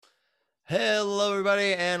Hello,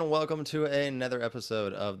 everybody, and welcome to another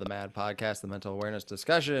episode of the MAD Podcast, the Mental Awareness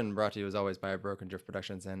Discussion, brought to you as always by Broken Drift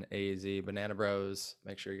Productions and AZ Banana Bros.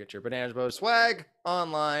 Make sure you get your Banana Bros swag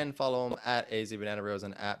online. Follow them at AZ Banana Bros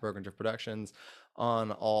and at Broken Drift Productions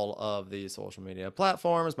on all of the social media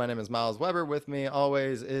platforms. My name is Miles Weber. With me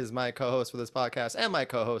always is my co-host for this podcast and my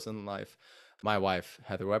co-host in life, my wife,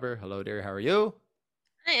 Heather Weber. Hello, dear. How are you?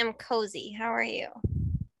 I am cozy. How are you?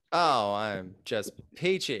 Oh, I'm just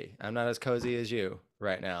peachy. I'm not as cozy as you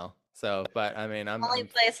right now. So, but I mean, Only I'm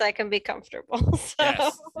place I can be comfortable.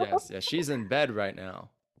 So yes. She's in bed right now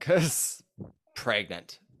because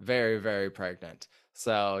pregnant, very, very pregnant.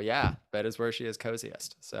 So yeah, bed is where she is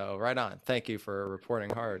coziest. So right on. Thank you for reporting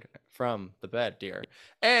hard from the bed, dear.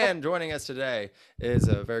 And joining us today is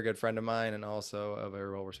a very good friend of mine and also a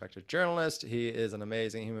very well-respected journalist. He is an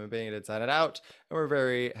amazing human being inside and out, and we're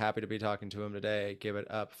very happy to be talking to him today. Give it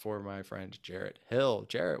up for my friend Jarrett Hill.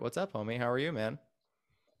 Jarrett, what's up, homie? How are you, man?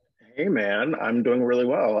 Hey man, I'm doing really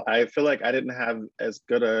well. I feel like I didn't have as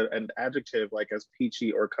good an adjective like as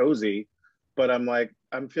peachy or cozy, but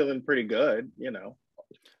I'm feeling pretty good.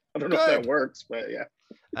 I don't know if that Good. works, but yeah.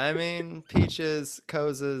 I mean, peaches,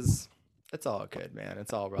 cozes, it's all good, man.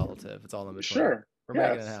 It's all relative. It's all in between. Sure. We're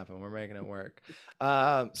making it Yes. happen. We're making it work.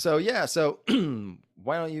 So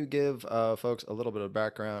why don't you give folks a little bit of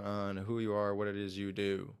background on who you are, what it is you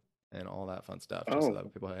do, and all that fun stuff, just so Oh, that um,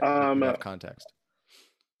 people have context.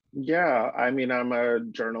 yeah. I mean, I'm a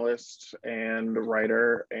journalist and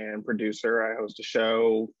writer and producer. I host a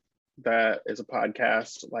show that is a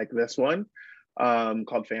podcast like this one,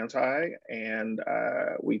 called Fanti, and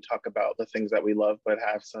we talk about the things that we love, but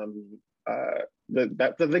have some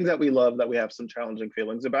the things that we love that we have some challenging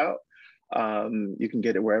feelings about. You can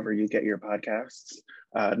get it wherever you get your podcasts.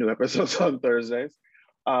 New episodes on Thursdays.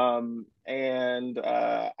 And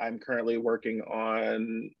I'm currently working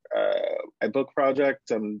on a book project.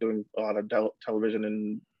 I'm doing a lot of television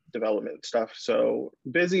and development stuff. So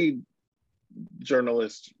busy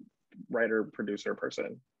journalist, writer, producer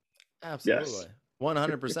person. Absolutely. Yes.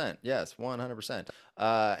 100%. Yes, 100%.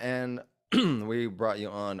 And we brought you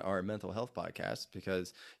on our mental health podcast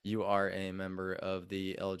because you are a member of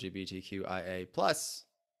the LGBTQIA plus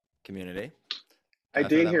community. I Gotta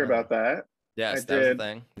throw did that one hear in there. about that. I Yes, that was the did.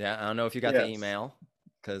 thing. Yeah, I don't know if you got the Yes. email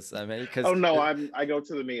because I mean, because Oh no, I go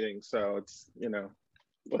to the meeting, so it's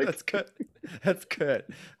like that's good. That's good.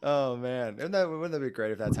 Oh man, wouldn't that be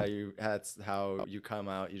great if that's how you come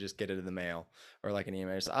out? You just get it in the mail or like an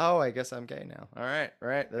email. Just, oh, I guess I'm gay now. All right,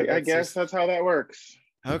 right. I That's guess just that's how that works.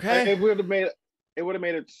 okay. It would have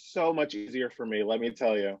made it so much easier for me, let me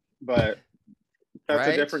tell you. But that's a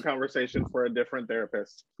Right? different conversation for a different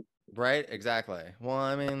therapist. Right, exactly. Well,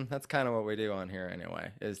 I mean, that's kind of what we do on here anyway,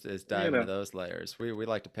 is You dive into know, those layers. We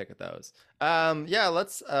like to pick at those. Yeah,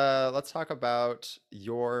 let's talk about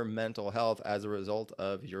your mental health as a result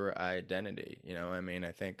of your identity. I mean,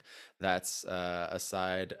 I think that's a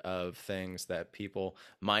side of things that people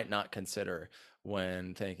might not consider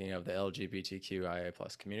when thinking of the LGBTQIA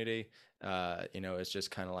plus community. It's just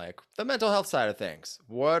kind of like the mental health side of things.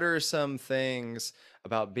 What are some things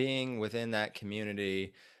about being within that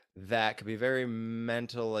community that could be very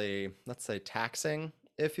mentally, let's say, taxing,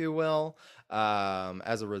 if you will,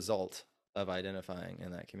 as a result of identifying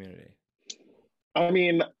in that community? I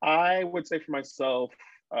mean, I would say for myself,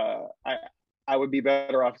 I would be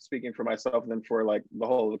better off speaking for myself than for like the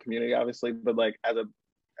whole of the community, obviously. But like at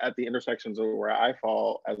the intersections of where I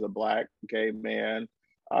fall as a Black gay man,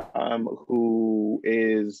 who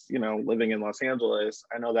is living in Los Angeles,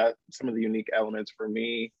 I know that some of the unique elements for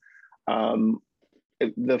me, um,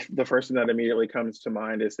 the first thing that immediately comes to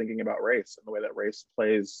mind is thinking about race and the way that race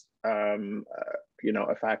plays,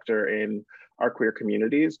 a factor in our queer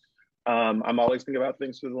communities. I'm always thinking about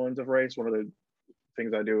things through the lens of race. One of the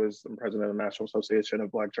things I do is I'm president of the National Association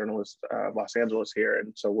of Black Journalists of Los Angeles here,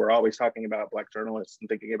 and so we're always talking about Black journalists and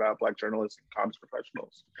thinking about Black journalists and comms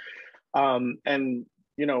professionals. And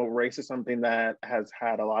race is something that has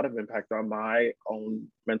had a lot of impact on my own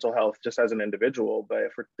mental health just as an individual. But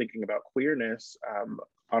if we're thinking about queerness,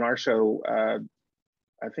 on our show,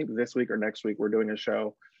 I think this week or next week, we're doing a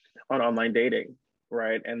show on online dating,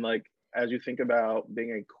 right? And like, as you think about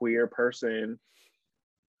being a queer person,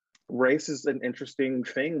 race is an interesting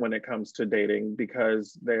thing when it comes to dating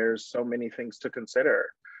because there's so many things to consider.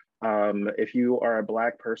 If you are a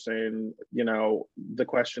Black person, the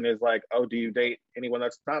question is like, oh, do you date anyone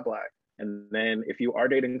that's not Black? And then if you are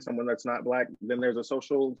dating someone that's not Black, then there's a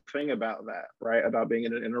social thing about that, right? About being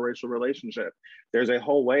in an interracial relationship. There's a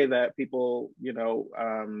whole way that people,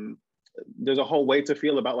 there's a whole way to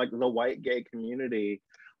feel about like the white gay community,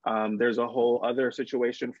 There's a whole other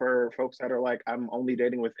situation for folks that are like, I'm only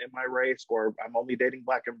dating within my race, or I'm only dating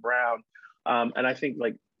Black and brown. And I think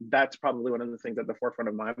like that's probably one of the things at the forefront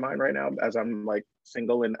of my mind right now as I'm like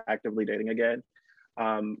single and actively dating again.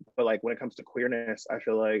 But like when it comes to queerness, I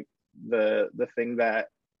feel like the thing that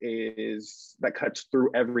cuts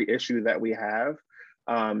through every issue that we have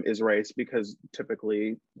is race, because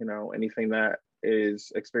typically, you know, anything that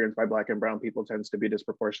is experienced by Black and brown people tends to be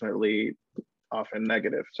disproportionately often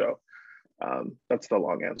negative. So that's the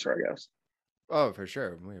long answer, I guess. Oh, for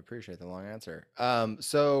sure. We appreciate the long answer.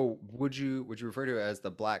 So would you refer to it as the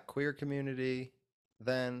Black queer community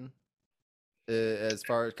then? As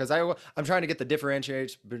far as, because I'm trying to get the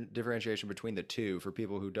differentiation between the two for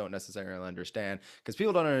people who don't necessarily understand, because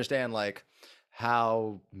people don't understand like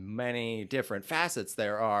how many different facets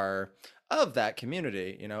there are of that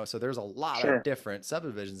community, you know. So there's a lot of Sure. different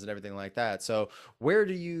subdivisions and everything like that. So where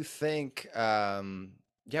do you think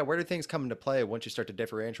yeah, where do things come into play once you start to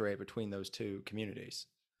differentiate between those two communities?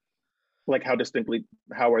 Like how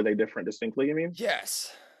are they different distinctly, you mean?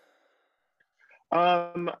 Yes.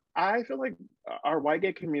 I feel like our white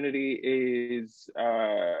gay community is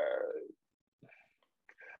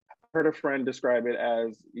heard a friend describe it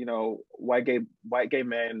as, you know, white gay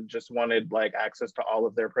men just wanted like access to all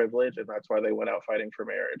of their privilege, and that's why they went out fighting for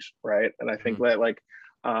marriage, right? And I think Mhm. that like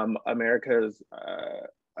America's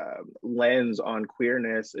lens on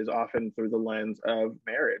queerness is often through the lens of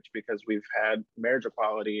marriage, because we've had marriage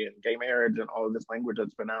equality and gay marriage and all of this language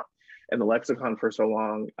that's been out in the lexicon for so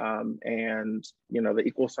long, and you know, the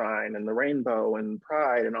equal sign and the rainbow and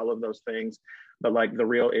pride and all of those things. But like the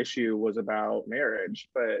real issue was about marriage.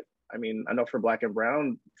 But I mean, I know for Black and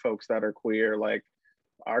brown folks that are queer, like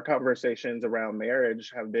our conversations around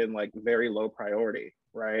marriage have been like very low priority,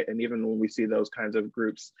 right? And even when we see those kinds of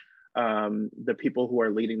groups, the people who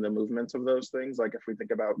are leading the movements of those things, like if we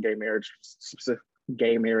think about gay marriage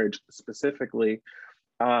specifically,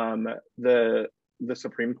 um, the the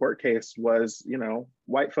Supreme Court case was, you know,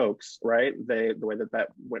 white folks, right? The way that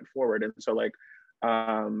went forward, and so like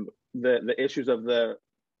the issues of the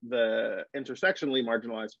intersectionally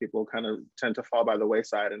marginalized people kind of tend to fall by the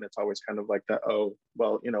wayside, and it's always kind of like the, oh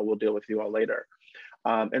well, you know, we'll deal with you all later.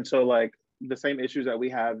 And so like the same issues that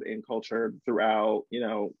we have in culture throughout, you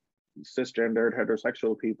know, cisgendered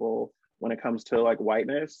heterosexual people, when it comes to like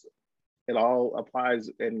whiteness, it all applies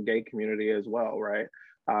in gay community as well, right?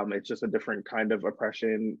 It's just a different kind of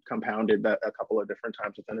oppression compounded that a couple of different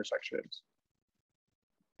times with intersections.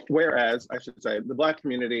 Whereas I should say the Black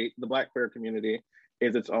community, the Black queer community,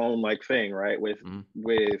 is its own like thing, right? Mhm.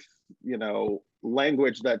 With you know,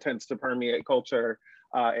 language that tends to permeate culture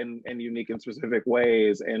in unique and specific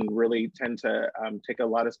ways, and really tend to take a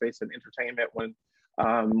lot of space in entertainment when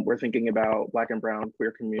we're thinking about Black and brown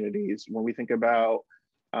queer communities. When we think about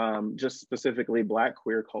just specifically Black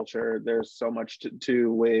queer culture, there's so much to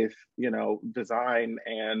do with, you know, design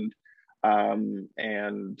and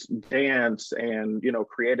dance and, you know,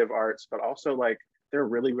 creative arts, but also like there are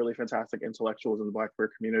really, really fantastic intellectuals in the Black queer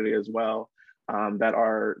community as well, that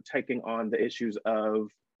are taking on the issues of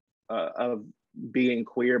being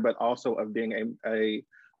queer, but also of being a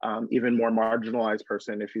even more marginalized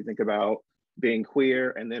person. If you think about being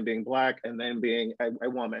queer and then being Black and then being a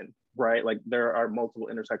woman, right? Like there are multiple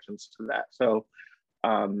intersections to that. So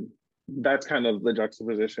that's kind of the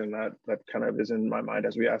juxtaposition that kind of is in my mind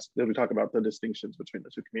as we talk about the distinctions between the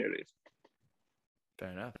two communities. Fair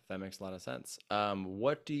enough. That makes a lot of sense.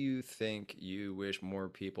 What do you think you wish more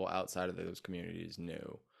people outside of those communities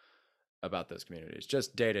knew about those communities,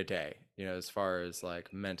 just day to day, you know, as far as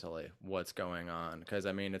like mentally what's going on? Because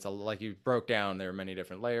I mean, it's like you broke down, there are many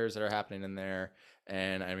different layers that are happening in there.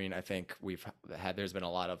 And I mean, I think there's been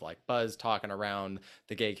a lot of like buzz talking around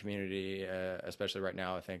the gay community, especially right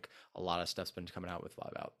now. I think a lot of stuff's been coming out with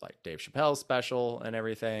about like Dave Chappelle's special and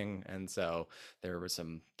everything. And so there were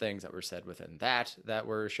some things that were said within that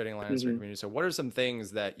were shedding light on certain Mm-hmm. communities. So what are some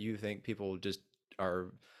things that you think people just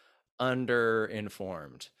are under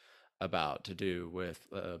informed about to do with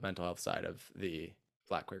the mental health side of the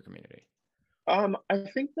Black queer community? I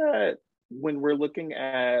think that when we're looking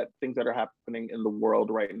at things that are happening in the world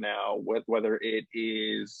right now, whether it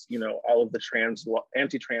is, you know, all of the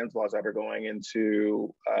anti-trans laws that are going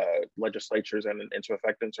into legislatures and into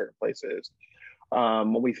effect in certain places,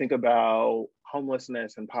 when we think about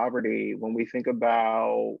homelessness and poverty, when we think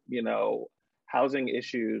about, you know, housing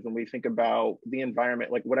issues, when we think about the environment,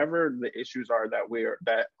 like whatever the issues are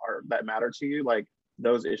that matter to you, like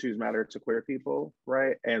those issues matter to queer people,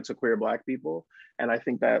 right? And to queer Black people. And I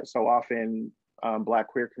think that so often Black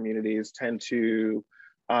queer communities tend to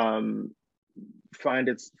um,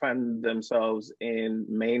 find themselves in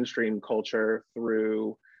mainstream culture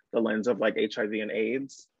through the lens of like HIV and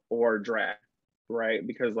AIDS or drag, right?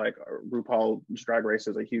 Because like RuPaul's Drag Race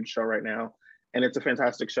is a huge show right now, and it's a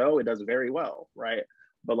fantastic show. It does very well, right?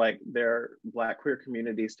 But like their Black queer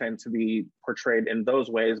communities tend to be portrayed in those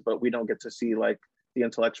ways, but we don't get to see like the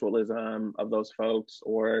intellectualism of those folks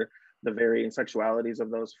or the varying sexualities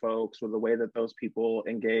of those folks or the way that those people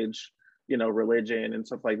engage, you know, religion and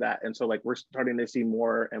stuff like that. And so like we're starting to see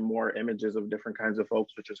more and more images of different kinds of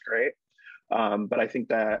folks, which is great. But I think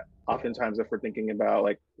that oftentimes if we're thinking about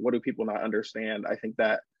like, what do people not understand? I think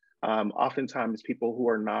that oftentimes people who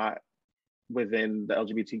are not within the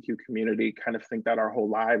LGBTQ community kind of think that our whole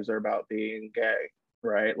lives are about being gay,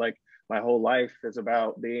 right? Like my whole life is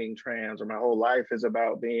about being trans, or my whole life is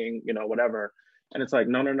about being, you know, whatever. And it's like,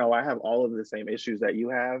 no, no, no, I have all of the same issues that you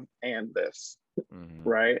have and this,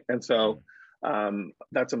 right? And so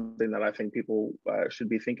that's something that I think people should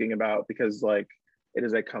be thinking about, because like it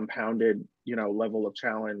is a compounded, you know, level of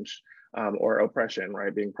challenge or oppression,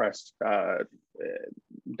 right? Being pressed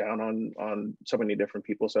down on so many different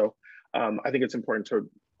people. So I think it's important to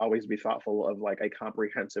always be thoughtful of like a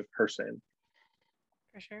comprehensive person.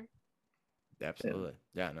 For sure. Absolutely.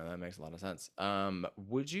 Yeah, no, that makes a lot of sense.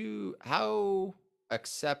 How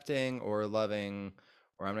accepting or loving,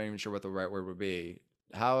 or I'm not even sure what the right word would be,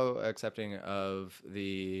 how accepting of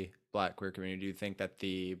the Black queer community do you think that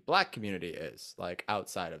the Black community is, like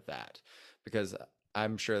outside of that? Because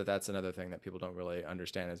I'm sure that that's another thing that people don't really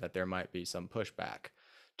understand, is that there might be some pushback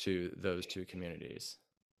to those two communities.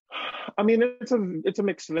 I mean, it's a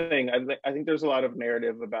mixed thing. I think there's a lot of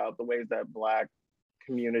narrative about the ways that Black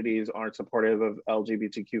communities aren't supportive of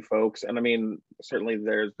LGBTQ folks. And I mean, certainly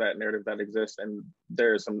there's that narrative that exists and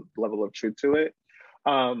there's some level of truth to it.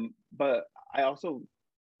 But I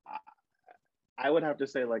would have to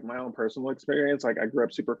say like my own personal experience, like I grew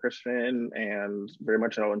up super Christian and very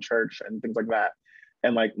much in church and things like that.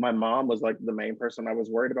 And like my mom was like the main person I was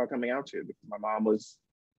worried about coming out to, because my mom was,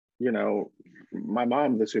 you know, my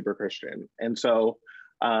mom was super Christian. And so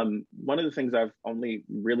one of the things I've only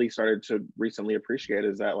really started to recently appreciate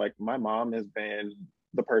is that like my mom has been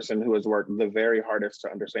the person who has worked the very hardest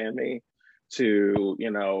to understand me, to,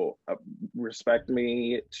 you know, respect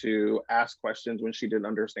me, to ask questions when she didn't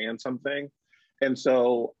understand something. And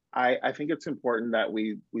so I think it's important that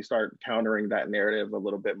we start countering that narrative a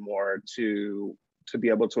little bit more to be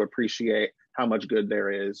able to appreciate how much good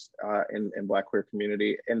there is in Black queer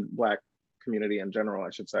community and Black community in general,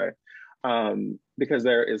 I should say. Because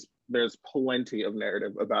there's plenty of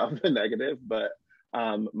narrative about the negative, but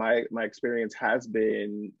my experience has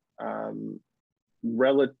been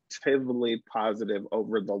relatively positive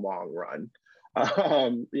over the long run.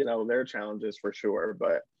 You know, there are challenges for sure,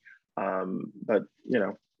 but you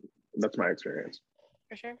know, that's my experience.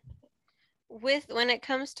 For sure. When it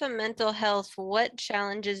comes to mental health, what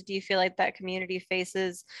challenges do you feel like that community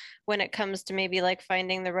faces when it comes to maybe like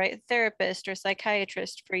finding the right therapist or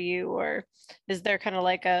psychiatrist for you? Or is there kind of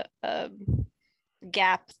like a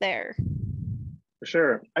gap there? For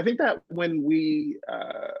sure. I think that when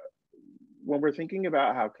we're thinking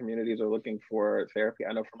about how communities are looking for therapy,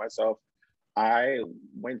 I know for myself, I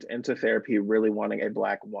went into therapy really wanting a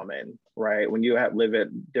Black woman, right? When you live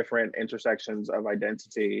at different intersections of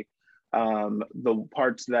identity, the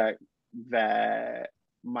parts that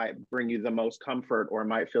might bring you the most comfort or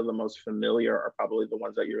might feel the most familiar are probably the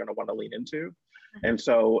ones that you're going to want to lean into. Mm-hmm. And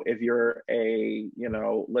so if you're a, you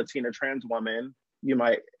know, Latina trans woman, you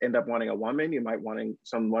might end up wanting a woman, you might wanting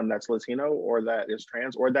someone that's Latino or that is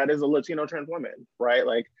trans or that is a Latino trans woman, right?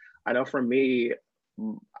 Like I know for me,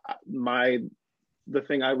 the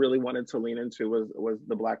thing I really wanted to lean into was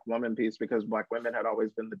the Black woman piece, because Black women had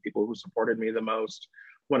always been the people who supported me the most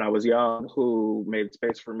when I was young, who made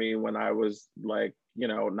space for me when I was like, you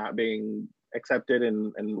know, not being accepted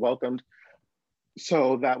and welcomed.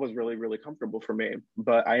 So that was really, really comfortable for me.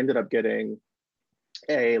 But I ended up getting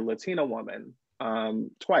a Latina woman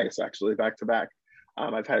twice, actually, back to back.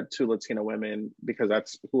 I've had two Latina women because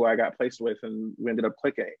that's who I got placed with and we ended up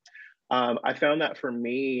clicking. I found that for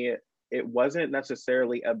me, it wasn't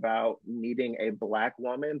necessarily about needing a Black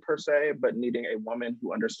woman per se, but needing a woman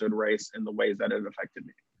who understood race in the ways that it affected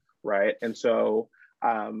me, right? And so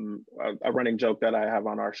a running joke that I have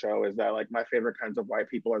on our show is that like my favorite kinds of white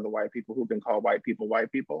people are the white people who've been called white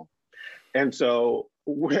people. And so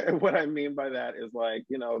what I mean by that is like,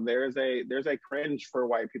 you know, there's a cringe for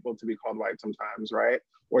white people to be called white sometimes, right?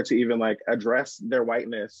 Or to even like address their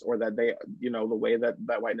whiteness, or that they, you know, the way that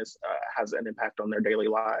whiteness has an impact on their daily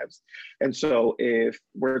lives. And so if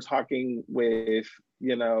we're talking with,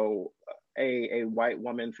 you know, a white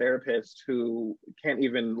woman therapist who can't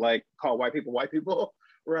even like call white people,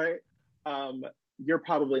 right? Um, you're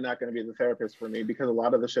probably not going to be the therapist for me, because a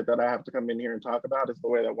lot of the shit that I have to come in here and talk about is the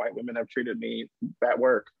way that white women have treated me at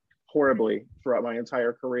work horribly throughout my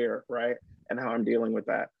entire career, right? And how I'm dealing with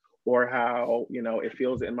that. Or how, you know, it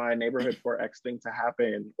feels in my neighborhood for X thing to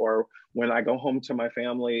happen. Or when I go home to my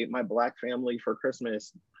family, my Black family for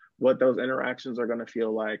Christmas, what those interactions are going to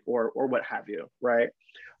feel like, or what have you, right?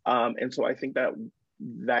 And so I think that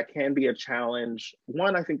that can be a challenge.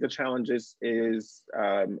 One, I think the challenge is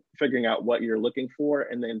figuring out what you're looking for,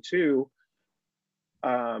 and then two,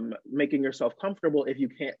 making yourself comfortable if you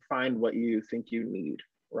can't find what you think you need,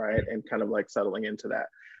 right? And kind of like settling into that.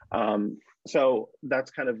 So that's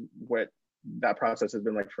kind of what that process has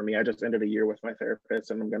been like for me. I just ended a year with my therapist,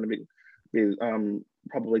 and I'm going to be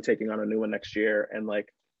probably taking on a new one next year. And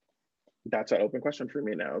like, that's an open question for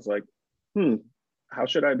me now. It's like, how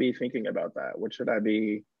should I be thinking about that? What should I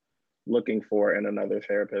be looking for in another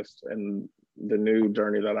therapist, and the new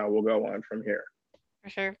journey that I will go on from here? For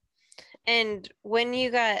sure. And when you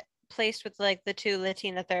got placed with like the two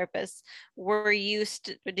Latina therapists, were you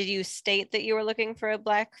did you state that you were looking for a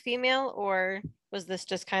Black female, or was this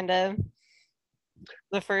just kind of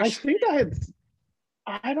the first? I think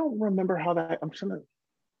I don't remember how that,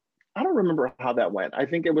 I don't remember how that went. I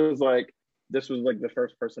think it was like, this was like the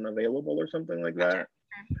first person available or something like that.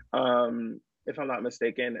 If I'm not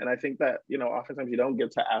mistaken. And I think that, you know, oftentimes you don't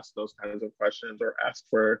get to ask those kinds of questions or ask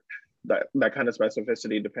for that kind of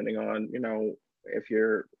specificity, depending on, you know, if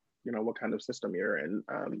you're, you know, what kind of system you're in,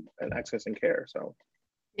 and accessing care. So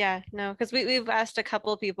Yeah, no, because we've asked a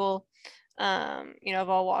couple of people, you know, of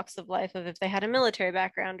all walks of life, of if they had a military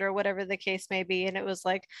background or whatever the case may be. And it was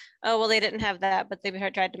like, oh, well, they didn't have that, but they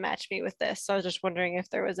tried to match me with this. So I was just wondering if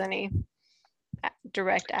there was any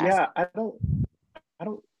direct ask. Yeah, I don't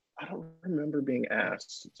remember being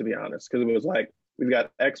asked, to be honest, because it was like, we've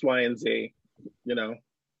got X, Y, and Z, you know.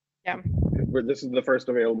 Yeah. This is the first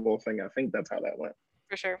available thing. I think that's how that went.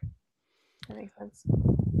 For sure. That makes sense.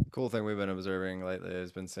 Cool thing we've been observing lately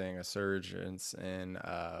has been seeing a surge in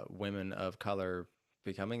women of color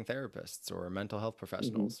becoming therapists or mental health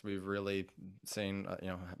professionals. We've really seen, you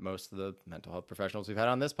know, most of the mental health professionals we've had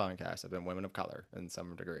on this podcast have been women of color in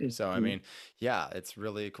some degree. So, I mean, yeah, it's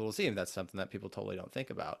really cool to see. And that's something that people totally don't think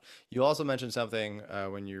about. You also mentioned something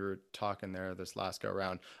when you were talking there this last go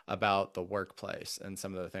around about the workplace and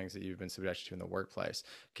some of the things that you've been subjected to in the workplace.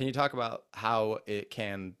 Can you talk about how it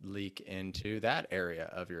can leak into that area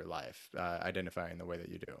of your life, identifying the way that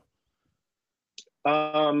you do?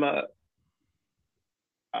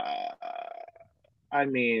 I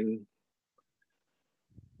mean,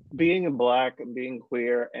 being Black, being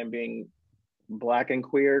queer, and being Black and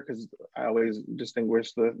queer, because I always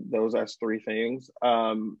distinguish those as three things.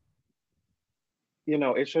 You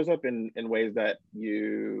know, it shows up in ways that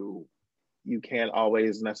you can't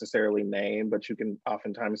always necessarily name, but you can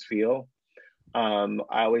oftentimes feel. I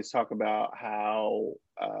always talk about how,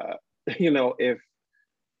 you know,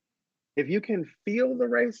 if you can feel the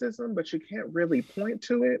racism, but you can't really point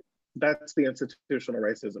to it, that's the institutional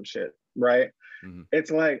racism shit, right? It's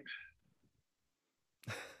like,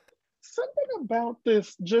 something about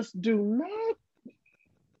this just do not,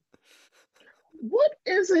 what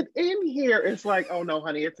is it in here? It's like, oh no,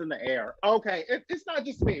 honey, it's in the air. Okay, it's not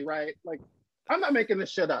just me, right? Like, I'm not making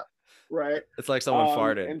this shit up, right? It's like someone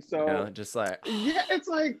farted, and so, you know, just like, yeah, it's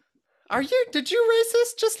like, did you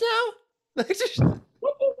racist just now? What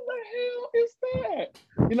the hell is that?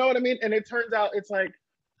 You know what I mean? And it turns out it's like,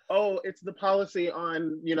 oh, it's the policy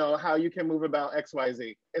on, you know, how you can move about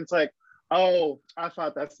XYZ. It's like, oh, I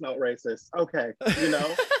thought that smelled racist. Okay, you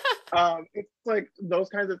know? It's like those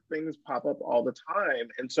kinds of things pop up all the time.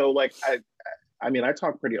 And so like, I mean, I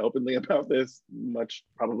talk pretty openly about this, much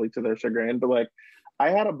probably to their chagrin, but like, I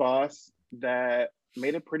had a boss that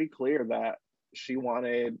made it pretty clear that she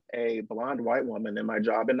wanted a blonde white woman in my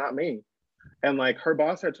job and not me. And like, her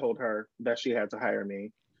boss had told her that she had to hire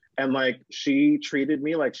me. And like, she treated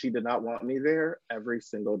me like she did not want me there every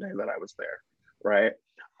single day that I was there, right?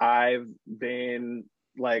 I've been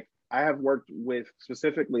like, I have worked with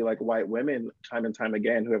specifically like white women time and time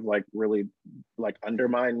again who have like really like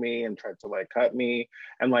undermined me and tried to like cut me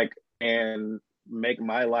and like, and make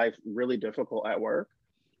my life really difficult at work,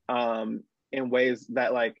 in ways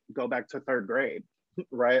that like go back to third grade,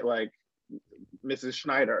 right? Like, Mrs.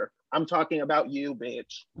 Schneider, I'm talking about you,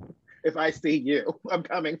 bitch. If I see you, I'm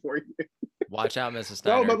coming for you. Watch out, Mrs.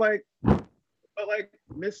 Schneider. No, but like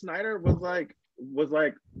Miss Schneider was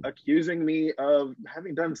like accusing me of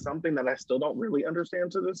having done something that I still don't really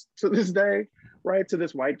understand to this day, right? To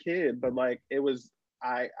this white kid. But like, it was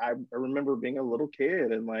I remember being a little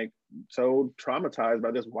kid and like so traumatized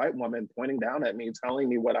by this white woman pointing down at me, telling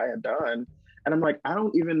me what I had done. And I'm like, I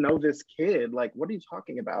don't even know this kid. Like, what are you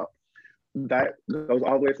talking about? That goes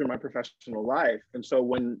all the way through my professional life. And so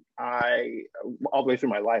all the way through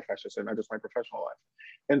my life, I should say, not just my professional life.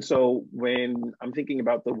 And so when I'm thinking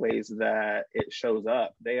about the ways that it shows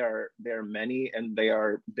up, they're many, and they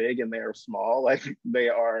are big and they are small. Like they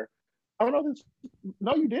are, oh no,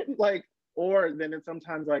 no, you didn't. Like, or then it's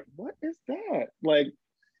sometimes like, what is that? Like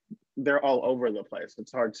they're all over the place.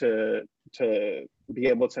 It's hard to be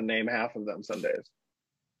able to name half of them some days.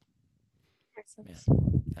 Makes sense.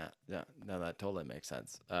 Yeah, no, that totally makes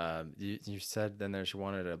sense. You said then there she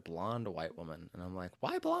wanted a blonde white woman, and I'm like,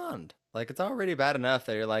 why blonde? Like it's already bad enough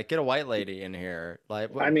that you're like, get a white lady in here. Like,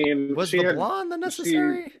 I mean, was the blonde the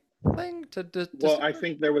necessary thing to well, I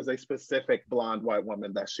think there was a specific blonde white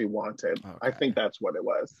woman that she wanted. Okay. I think that's what it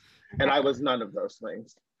was, and I was none of those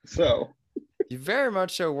things. So you very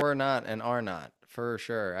much so were not and are not, for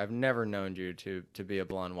sure. I've never known you to be a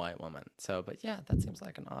blonde white woman. So, but yeah, that seems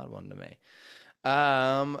like an odd one to me.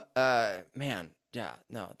 Man, yeah,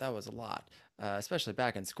 no, that was a lot, especially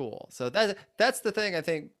back in school. So that's the thing. I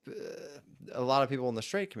think a lot of people in the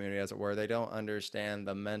straight community, as it were, they don't understand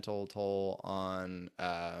the mental toll on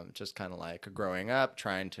just kind of like growing up,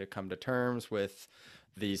 trying to come to terms with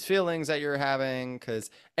these feelings that you're having. Because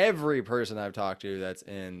every person I've talked to that's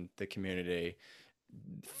in the community,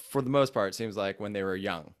 for the most part, seems like when they were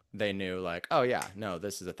young, they knew like, oh yeah, no,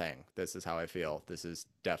 this is a thing. This is how I feel. This is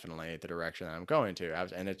definitely the direction that I'm going to.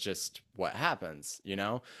 And it's just what happens, you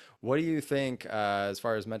know? What do you think as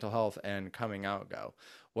far as mental health and coming out go?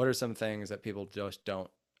 What are some things that people just don't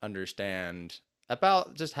understand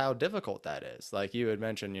about just how difficult that is? Like you had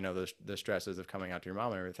mentioned, you know, the stresses of coming out to your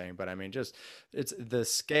mom and everything, but I mean, just it's the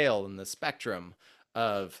scale and the spectrum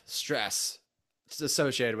of stress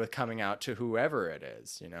associated with coming out to whoever it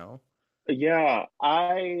is, you know? Yeah,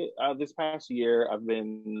 I this past year I've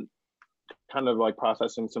been kind of like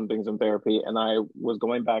processing some things in therapy, and I was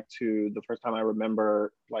going back to the first time I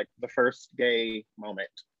remember like the first gay moment.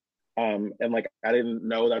 And like I didn't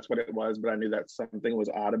know that's what it was, but I knew that something was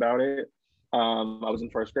odd about it. I was in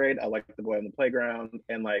first grade. I liked the boy on the playground,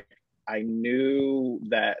 and like I knew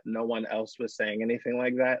that no one else was saying anything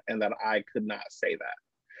like that, and that I could not say that.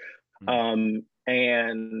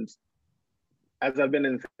 And as I've been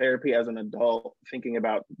in therapy as an adult, thinking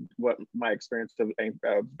about what my experience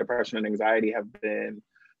of depression and anxiety have been,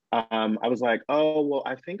 I was like, oh, well,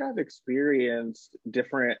 I think I've experienced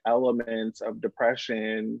different elements of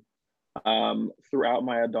depression throughout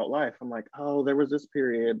my adult life. I'm like, oh, there was this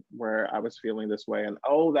period where I was feeling this way, and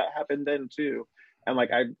oh, that happened then too. And like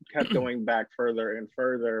I kept going back further and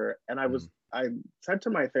further, and I said to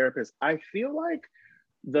my therapist, I feel like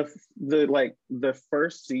the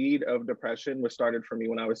first seed of depression was started for me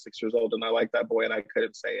when I was 6 years old, and I liked that boy and I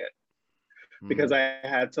couldn't say it because I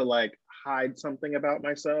had to like hide something about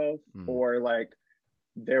myself, or like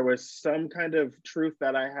there was some kind of truth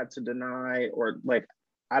that I had to deny, or like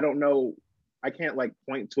I don't know, I can't like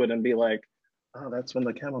point to it and be like, oh, that's when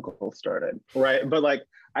the chemicals started, right? But like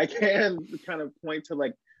I can kind of point to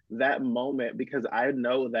like that moment, because I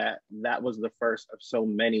know that that was the first of so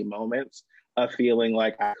many moments of feeling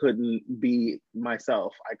like I couldn't be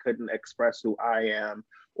myself. I couldn't express who I am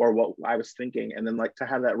or what I was thinking. And then like to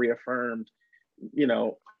have that reaffirmed, you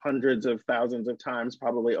know, hundreds of thousands of times,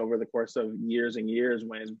 probably over the course of years and years,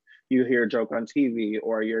 when you hear a joke on TV,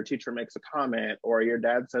 or your teacher makes a comment, or your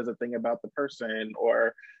dad says a thing about the person,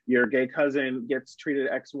 or your gay cousin gets treated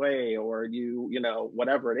X way, or you know,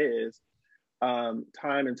 whatever it is,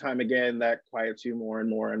 time and time again, that quiets you more and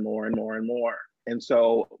more and more and more and more. And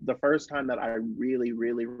so the first time that I really,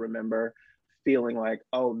 really remember feeling like,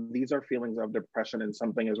 oh, these are feelings of depression and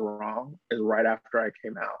something is wrong, is right after I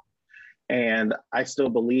came out. And I still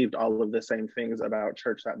believed all of the same things about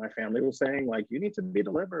church that my family was saying, like, you need to be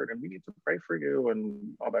delivered and we need to pray for you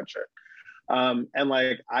and all that shit. And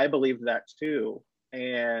like, I believed that too.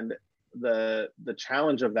 And the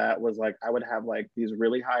challenge of that was like, I would have like these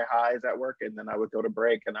really high highs at work, and then I would go to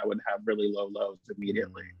break and I would have really low lows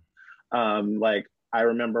immediately. Like I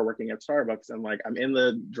remember working at Starbucks, and like I'm in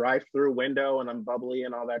the drive-through window and I'm bubbly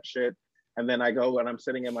and all that shit. And then I go and I'm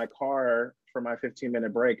sitting in my car for my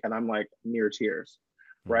 15-minute break, and I'm like near tears,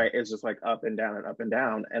 right? It's just like up and down and up and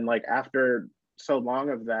down. And like after so long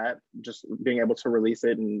of that, just being able to release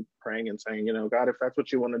it and praying and saying, you know, God, if that's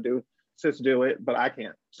what you want to do, sis, do it, but I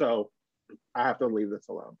can't. So I have to leave this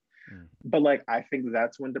alone. But like, I think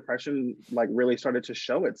that's when depression like really started to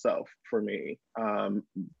show itself for me.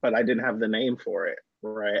 But I didn't have the name for it,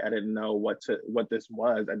 right? I didn't know what this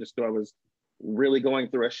was. I just knew I was really going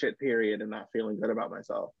through a shit period and not feeling good about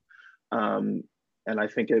myself. And I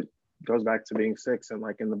think it goes back to being 6 and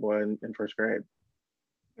like in the boy in first grade.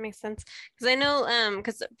 Makes sense. Because I know,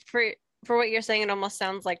 because for what you're saying, it almost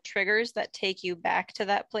sounds like triggers that take you back to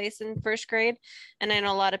that place in first grade. And I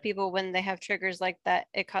know a lot of people, when they have triggers like that,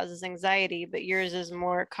 it causes anxiety, but yours is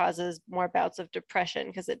more causes more bouts of depression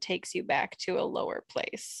because it takes you back to a lower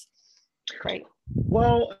place. Right.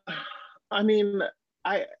 Well, I mean,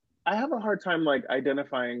 I I have a hard time like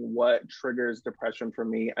identifying what triggers depression for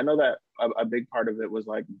me. I know that a big part of it was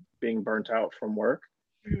like being burnt out from work.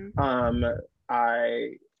 Mhm.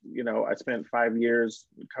 I, I spent 5 years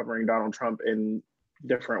covering Donald Trump in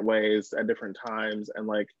different ways at different times, and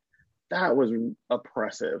like that was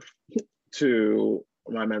oppressive to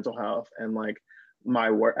my mental health. And like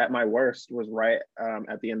my work at my worst was right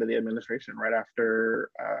at the end of the administration, right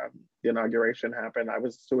after the inauguration happened. I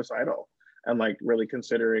was suicidal and like really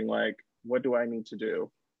considering like, what do I need to do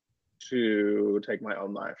to take my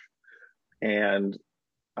own life? And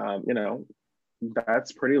you know,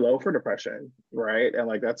 that's pretty low for depression, right? And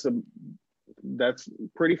like that's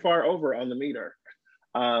pretty far over on the meter.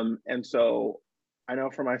 And so I know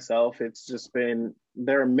for myself, it's just been,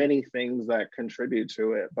 there are many things that contribute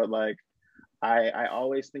to it, but like I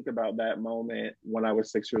always think about that moment when I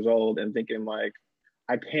was 6 years old and thinking like,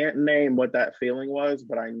 I can't name what that feeling was,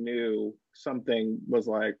 but I knew something was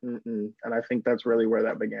like, mm-mm. And I think that's really where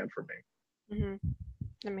that began for me. Mhm.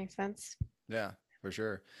 That makes sense. Yeah, for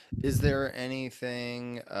sure. Is there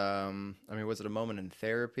anything, I mean, was it a moment in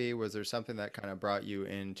therapy? Was there something that kind of brought you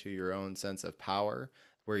into your own sense of power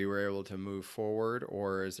where you were able to move forward?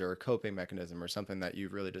 Or is there a coping mechanism or something that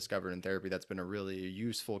you've really discovered in therapy that's been a really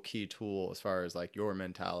useful key tool as far as like your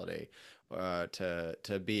mentality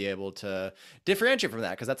to be able to differentiate from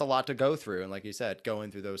that? Because that's a lot to go through. And like you said,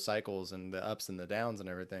 going through those cycles and the ups and the downs and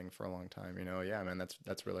everything for a long time, yeah, man,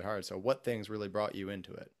 that's really hard. So what things really brought you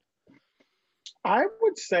into it? I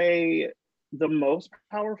would say the most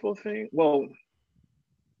powerful thing, well,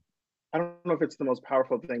 I don't know if it's the most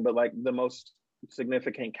powerful thing, but like the most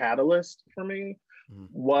significant catalyst for me Mhm.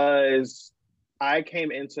 was I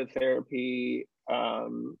came into therapy. I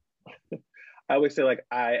always say like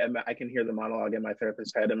I can hear the monologue in my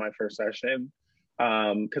therapist's head in my first session.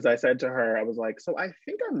 Because I said to her, I was like, so I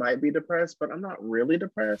think I might be depressed, but I'm not really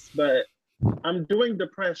depressed, but I'm doing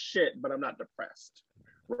depressed shit, but I'm not depressed.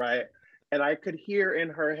 Right. And I could hear in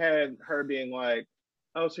her head her being like,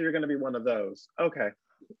 oh, so you're gonna be one of those. Okay.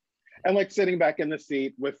 And like sitting back in the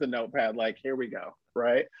seat with the notepad, like, here we go,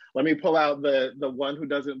 right? Let me pull out the one who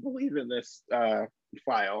doesn't believe in this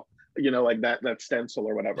file, like that stencil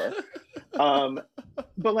or whatever.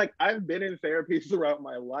 But like I've been in therapy throughout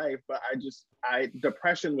my life, but I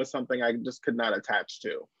depression was something I just could not attach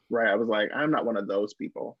to, right? I was like, I'm not one of those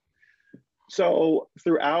people. So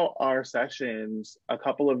throughout our sessions, a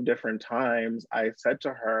couple of different times, I said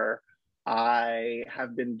to her, I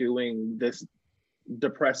have been doing this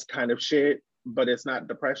depressed kind of shit, but it's not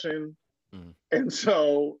depression. Mm. And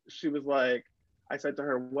so she was like, I said to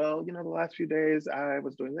her, well, the last few days I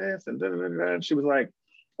was doing this and da, da, da, da. And she was like,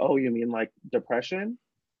 oh, you mean like depression?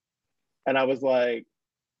 And I was like,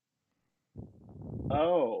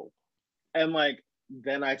 oh. And like,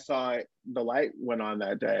 then I saw it, the light went on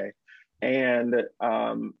that day. And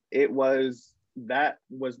that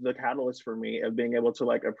was the catalyst for me of being able to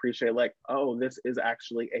like appreciate like, oh, this is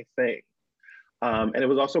actually a thing. And it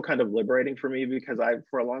was also kind of liberating for me because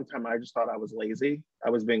for a long time, I just thought I was lazy.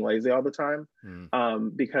 I was being lazy all the time.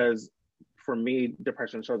 Because for me,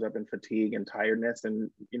 depression shows up in fatigue and tiredness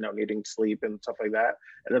and, needing sleep and stuff like that.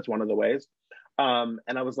 And that's one of the ways. And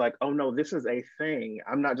I was like, oh no, this is a thing.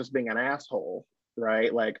 I'm not just being an asshole,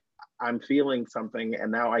 right? Like I'm feeling something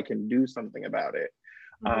and now I can do something about it.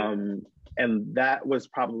 Mhm. And that was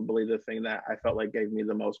probably the thing that I felt like gave me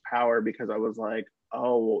the most power because I was like,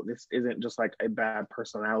 oh, this isn't just like a bad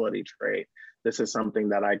personality trait. This is something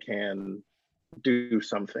that I can do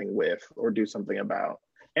something with or do something about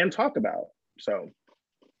and talk about. So,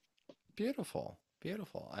 Beautiful.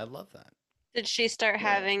 Beautiful. I love that. Did she start yeah.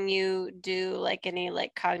 having you do like any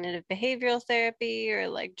like cognitive behavioral therapy or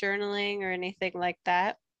like journaling or anything like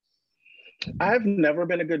that? I've never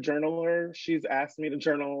been a good journaler. She's asked me to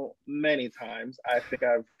journal many times. I think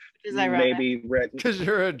I've Which is ironic. maybe written, Because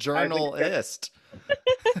you're a I think journalist.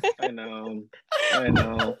 I know, I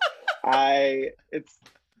know. It's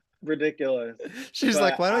ridiculous, She's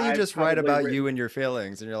like, but why don't you I've just write probably about you written, and your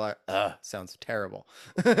feelings? And you're like, sounds terrible.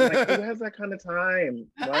 I'm like, who has that kind of time?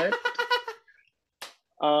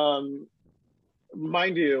 What? Um,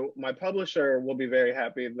 Mind you, my publisher will be very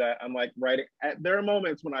happy that I'm like writing. There are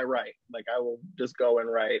moments when I write, like I will just go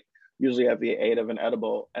and write, usually at the aid of an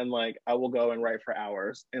edible, and like I will go and write for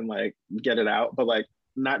hours and like get it out, but like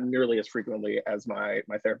not nearly as frequently as my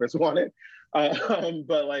therapist wanted.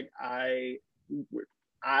 But like I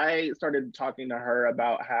started talking to her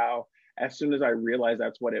about how as soon as I realized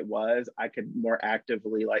that's what it was, I could more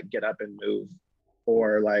actively like get up and move,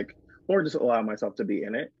 or like or just allow myself to be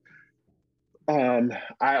in it.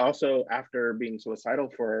 I also, after being suicidal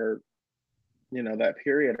for that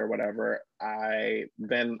period or whatever, I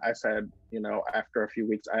said, after a few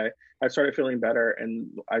weeks, I started feeling better, and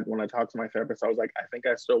when I talked to my therapist, I was like, I think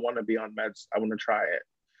I still want to be on meds. I want to try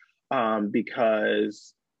it,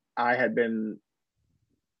 because I had been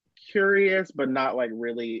curious but not like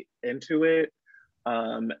really into it,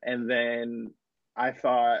 and then I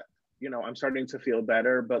thought, I'm starting to feel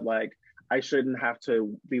better, but like I shouldn't have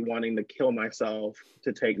to be wanting to kill myself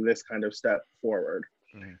to take this kind of step forward.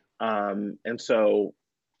 And so,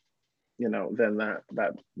 then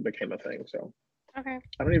that became a thing. So Okay.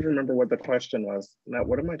 I don't even remember what the question was. Now,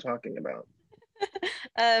 what am I talking about?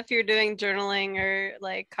 If you're doing journaling or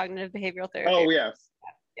like cognitive behavioral therapy. Oh, yes.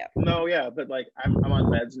 Yeah. No, yeah, but like I'm on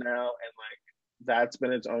meds now, and like that's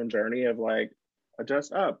been its own journey of like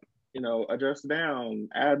adjust up, adjust down,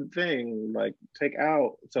 add thing, like take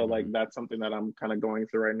out. So like that's something that I'm kind of going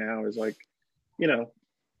through right now, is like,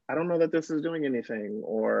 I don't know that this is doing anything,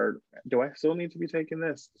 or do I still need to be taking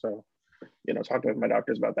this? So, talking with my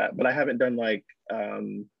doctors about that. But I haven't done like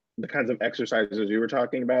the kinds of exercises you were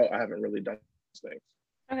talking about. I haven't really done those things.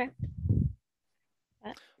 Okay.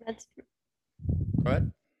 That's. Go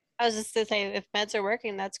ahead. I was just to say, if meds are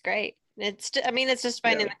working, that's great. It's just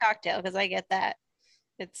finding the cocktail, because I get that.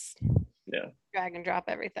 It's drag and drop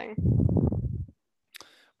everything.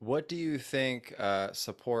 What do you think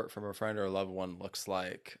support from a friend or a loved one looks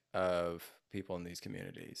like of people in these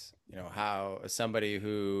communities? How somebody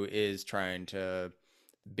who is trying to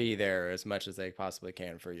be there as much as they possibly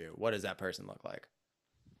can for you, what does that person look like?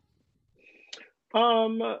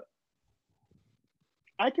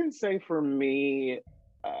 I can say for me,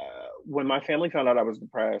 when my family found out I was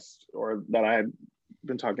depressed, or that I had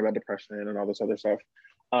been talking about depression and all this other stuff,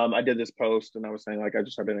 I did this post and I was saying like I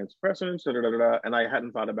just started antidepressants, and I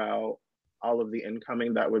hadn't thought about all of the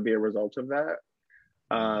incoming that would be a result of that.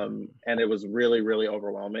 And it was really, really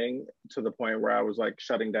overwhelming, to the point where I was like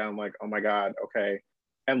shutting down, like, oh my God, okay.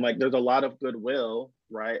 And like there's a lot of goodwill,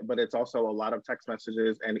 right? But it's also a lot of text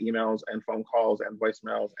messages and emails and phone calls and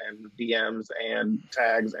voicemails and DMs and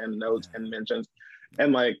tags and notes and mentions.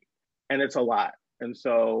 And it's a lot. And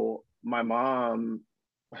so my mom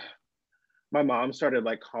started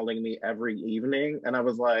like calling me every evening. And I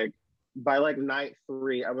was like, by like night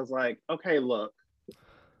 3, I was like, okay, look,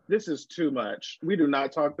 this is too much. We do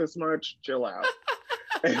not talk this much. Chill out.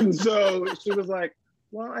 And so she was like,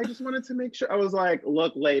 well, I just wanted to make sure. I was like,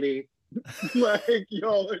 look, lady, like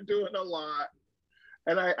y'all are doing a lot.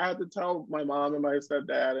 And I had to tell my mom and my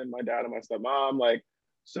stepdad and my dad and my stepmom, like,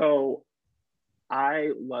 so I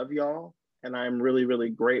love y'all. And I'm really, really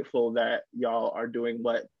grateful that y'all are doing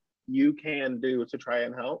what you can do to try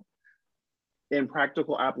and help. In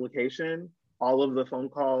practical application, all of the phone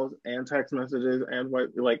calls and text messages and what,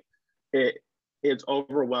 like, it's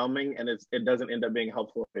overwhelming, and it doesn't end up being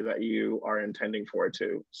helpful that you are intending for it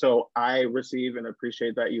to. So I receive and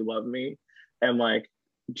appreciate that you love me, and like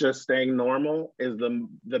just staying normal is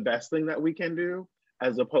the best thing that we can do,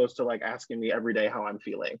 as opposed to like asking me every day how I'm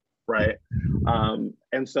feeling, right?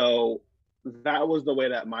 And so that was the way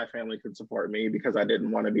that my family could support me, because I didn't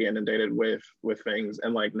want to be inundated with things.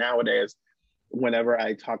 And like nowadays, whenever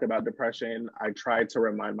I talk about depression, I try to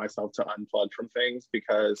remind myself to unplug from things,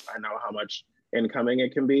 because I know how much incoming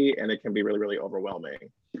it can be, and it can be really, really overwhelming.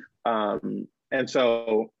 And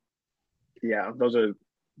so, yeah,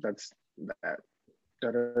 that's that.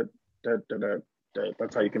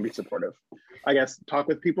 That's how you can be supportive. I guess talk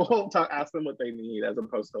with people, ask them what they need, as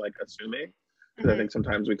opposed to like assuming. Because I think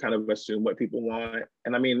sometimes we kind of assume what people want.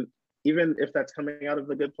 And I mean, even if that's coming out of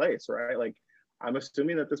the good place, right? Like, I'm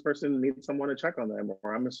assuming that this person needs someone to check on them,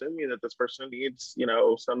 or I'm assuming that this person needs,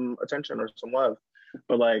 some attention or some love.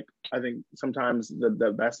 But like, I think sometimes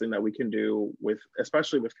the best thing that we can do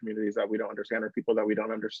especially with communities that we don't understand, or people that we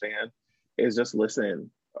don't understand, is just listen,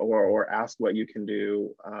 or ask what you can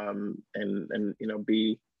do, and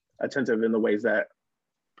be attentive in the ways that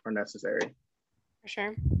are necessary. For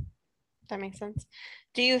sure. That makes sense.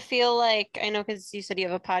 Do you feel like, I know because you said you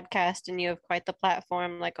have a podcast and you have quite the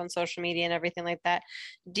platform, like on social media and everything like that.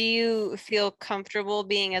 Do you feel comfortable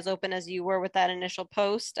being as open as you were with that initial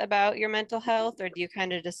post about your mental health, or do you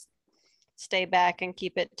kind of just stay back and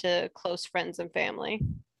keep it to close friends and family?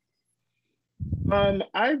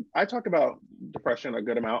 I talk about depression a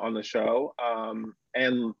good amount on the show.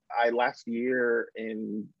 And last year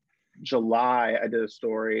in July, I did a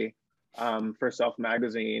story for Self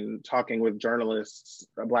Magazine, talking with journalists,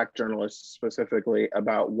 Black journalists specifically,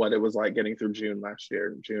 about what it was like getting through June last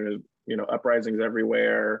year. June is, uprisings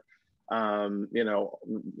everywhere,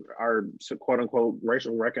 our quote unquote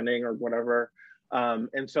racial reckoning or whatever.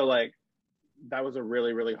 And so like, that was a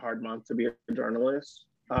really, really hard month to be a journalist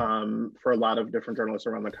for a lot of different journalists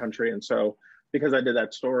around the country. And so because I did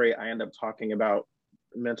that story, I end up talking about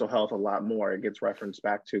mental health a lot more. It gets referenced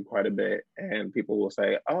back to quite a bit, and people will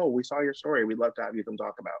say, "Oh, we saw your story. We'd love to have you come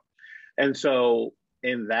talk about." And so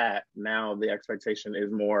in that, now the expectation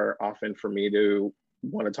is more often for me to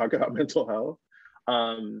want to talk about mental health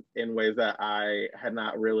in ways that I had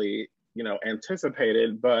not really,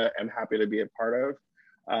 anticipated, but am happy to be a part of,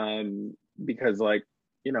 because like,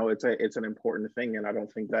 it's an important thing. And I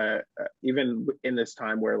don't think that even in this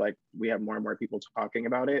time where like we have more and more people talking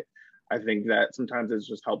about it, I think that sometimes it's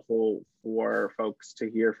just helpful for folks to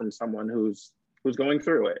hear from someone who's going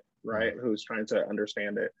through it, right? Mm-hmm. Who's trying to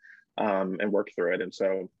understand it and work through it. And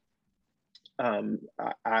so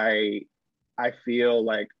I feel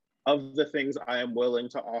like, of the things I am willing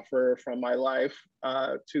to offer from my life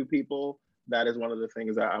to people, that is one of the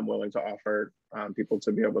things that I'm willing to offer people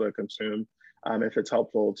to be able to consume, if it's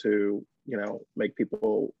helpful to, make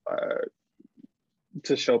people,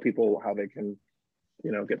 to show people how they can,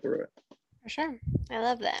 get through it. For sure. I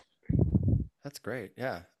love that. That's great.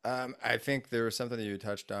 Yeah. I think there was something that you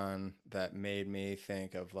touched on that made me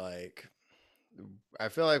think of like, I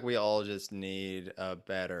feel like we all just need a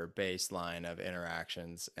better baseline of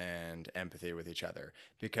interactions and empathy with each other,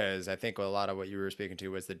 because I think a lot of what you were speaking to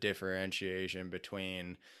was the differentiation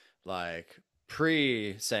between like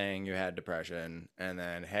pre saying you had depression and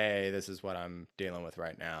then, hey, this is what I'm dealing with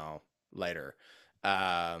right now later.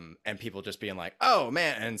 And people just being like, oh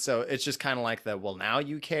man. And so it's just kind of like the, well, now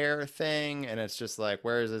you care thing. And it's just like,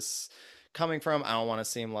 where is this coming from? I don't want to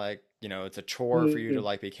seem like, it's a chore for you to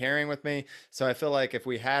like be caring with me. So I feel like if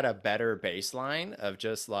we had a better baseline of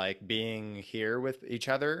just like being here with each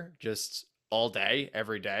other, just all day,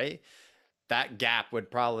 every day, that gap would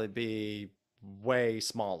probably be way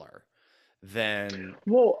smaller than.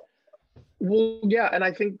 Well, yeah. And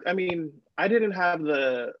I think, I didn't have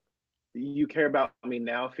the, you care about me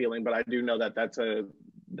now feeling, but I do know that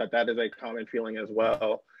that is a common feeling as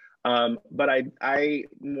well. But I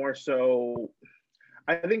more so,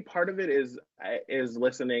 I think part of it is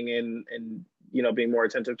listening and being more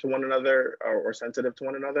attentive to one another or sensitive to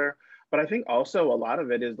one another. But I think also a lot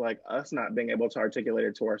of it is like us not being able to articulate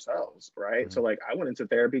it to ourselves, right? Mm-hmm. So like I went into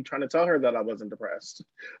therapy trying to tell her that I wasn't depressed,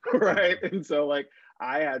 right? And so like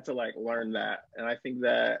I had to like learn that. And I think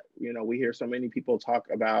that, we hear so many people talk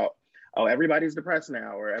about, oh, everybody's depressed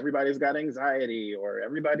now, or everybody's got anxiety, or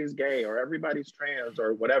everybody's gay, or everybody's trans,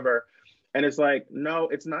 or whatever. And it's like, no,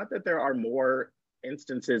 it's not that there are more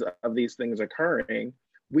instances of these things occurring.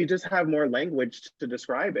 We just have more language to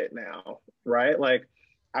describe it now, right? Like,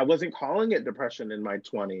 I wasn't calling it depression in my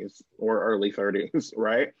 20s or early 30s,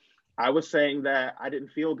 right? I was saying that I didn't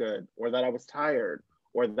feel good, or that I was tired,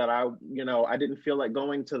 or that I didn't feel like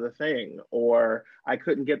going to the thing, or I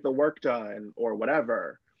couldn't get the work done, or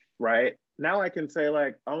whatever. Right now I can say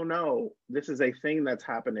like, oh no, this is a thing that's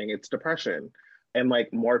happening. It's depression. And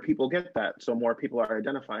like more people get that. So more people are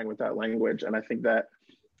identifying with that language. And I think that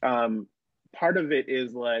part of it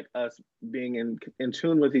is like us being in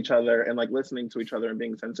tune with each other and like listening to each other and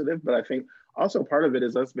being sensitive. But I think also part of it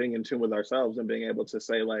is us being in tune with ourselves and being able to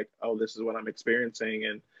say like, oh, this is what I'm experiencing.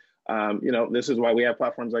 And this is why we have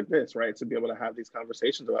platforms like this, right? To be able to have these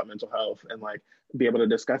conversations about mental health and like be able to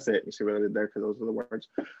discuss it. You see what I did there? Because those were the words.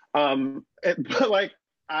 But like,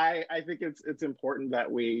 I think it's important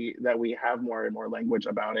that we have more and more language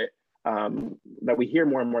about it, that we hear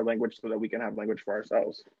more and more language so that we can have language for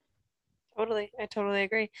ourselves. Totally. I totally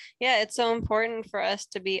agree. Yeah, it's so important for us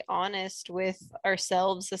to be honest with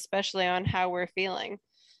ourselves, especially on how we're feeling.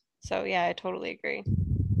 So yeah, I totally agree.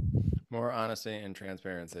 More honesty and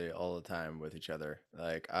transparency all the time with each other.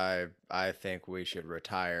 Like I think we should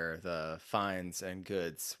retire the fines and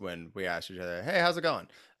goods when we ask each other, hey, how's it going?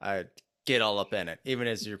 I get all up in it. Even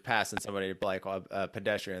as you're passing somebody like a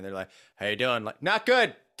pedestrian, they're like, how you doing? Like, not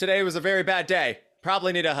good. Today was a very bad day.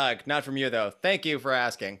 Probably need a hug. Not from you though. Thank you for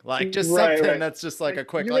asking. Like just something that's just like a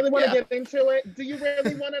quick, you really want to get into it? Do you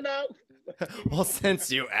really want to know? Well,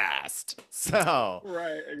 since you asked, so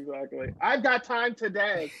right, exactly. I've got time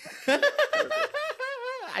today.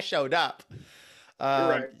 I showed up.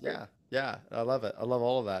 Right. Yeah. Yeah, I love it. I love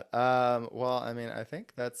all of that. Well, I mean, I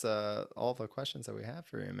think that's all the questions that we have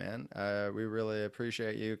for you, man. We really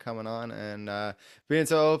appreciate you coming on and being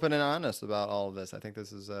so open and honest about all of this. I think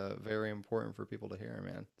this is very important for people to hear,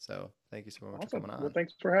 man. So thank you so much for Awesome. coming Well, on.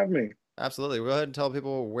 thanks for having me. Absolutely. Go ahead and tell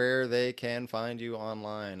people where they can find you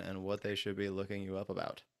online and what they should be looking you up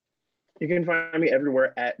about. You can find me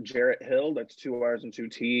everywhere at Jarrett Hill. That's 2 R's and 2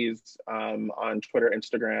 T's, on Twitter,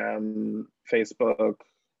 Instagram, Facebook.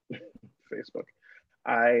 Facebook.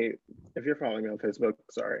 If you're following me on Facebook,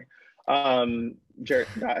 sorry.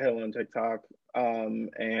 Jarrett.Hill on TikTok.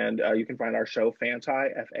 And you can find our show Fanti,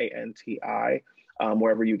 Fanti,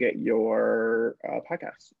 wherever you get your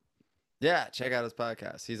podcasts. Yeah, check out his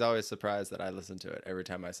podcast. He's always surprised that I listen to it every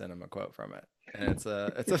time I send him a quote from it. And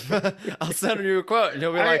I'll send you a quote and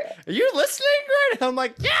he'll be like, "Are you listening, Grant?" I'm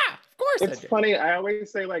like, "Yeah, of course I do." It's funny. I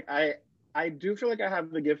always say, like, I do feel like I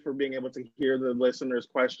have the gift for being able to hear the listeners'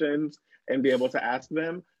 questions and be able to ask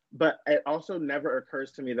them. But it also never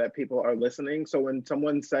occurs to me that people are listening. So when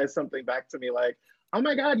someone says something back to me like, "Oh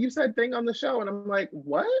my God, you said thing on the show," and I'm like,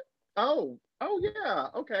 "What? Oh yeah,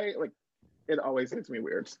 okay." Like, it always hits me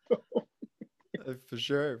weird. For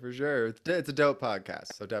sure, for sure. It's a dope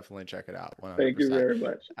podcast, so definitely check it out. 100%. Thank you very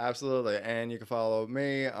much. Absolutely. And you can follow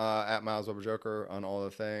me at Miles Weber Joker on all the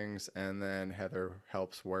things, and then Heather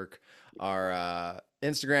helps work our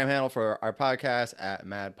Instagram handle for our podcast at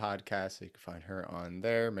Mad Podcast. So you can find her on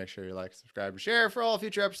there. Make sure you like, subscribe, and share for all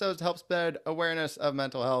future episodes to help spread awareness of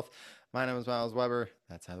mental health. My name is Miles Weber.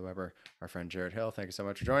 That's Heather Weber, our friend Jarrett Hill. Thank you so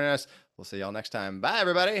much for joining us. We'll see y'all next time. Bye,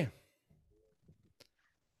 everybody.